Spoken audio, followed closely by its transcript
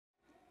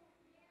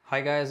Hi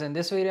guys, in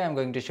this video I'm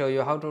going to show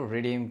you how to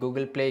redeem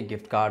Google Play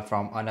gift card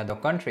from another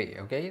country.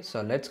 Okay,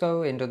 so let's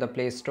go into the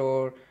Play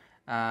Store,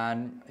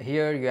 and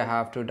here you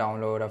have to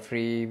download a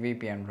free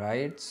VPN,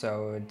 right?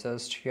 So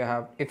just you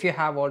have, if you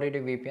have already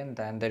VPN,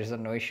 then there is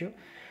no issue.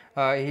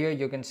 Here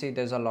you can see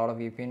there's a lot of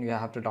VPN. You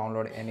have to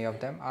download any of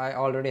them. I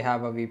already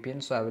have a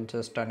VPN, so I will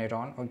just turn it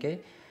on.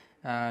 Okay,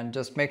 and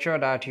just make sure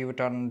that you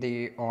turn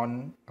the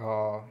on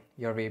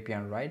your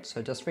VPN, right?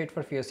 So just wait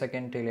for a few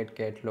seconds till it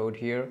get load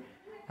here,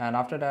 and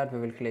after that we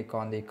will click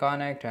on the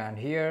connect, and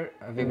here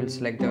we will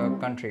select the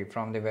country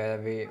from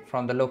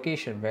the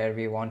location where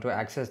we want to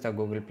access the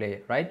Google Play,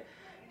 right?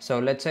 So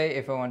let's say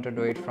if I want to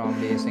do it from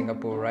the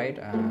Singapore, right?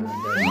 And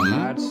there's some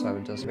ads, so I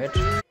will just wait.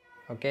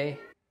 Okay,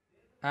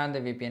 and the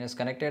VPN is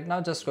connected. Now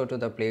just go to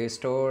the Play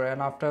Store,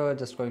 and after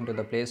just going to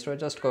the Play Store,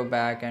 just go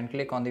back and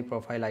click on the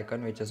profile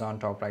icon which is on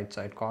top right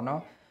side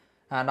corner,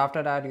 and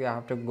after that you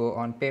have to go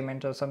on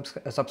payment or some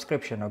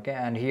subscription. Okay,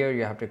 and here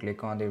you have to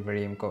click on the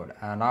redeem code,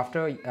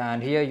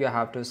 and here you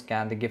have to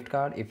scan the gift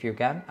card if you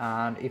can,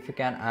 and if you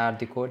can add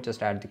the code,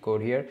 just add the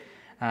code here,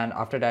 and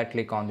after that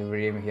click on the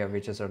redeem here,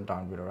 which is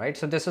down below, right?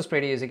 So this is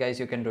pretty easy guys.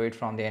 You can do it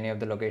from the any of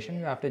the location.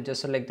 You have to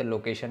just select the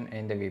location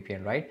in the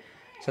VPN, right?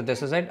 So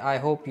this is it. I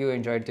hope you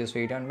enjoyed this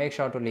video, and make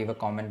sure to leave a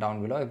comment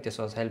down below if this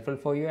was helpful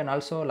for you, and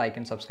also like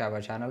and subscribe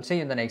our channel. See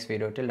you in the next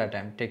video. Till that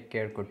time, take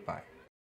care. Goodbye.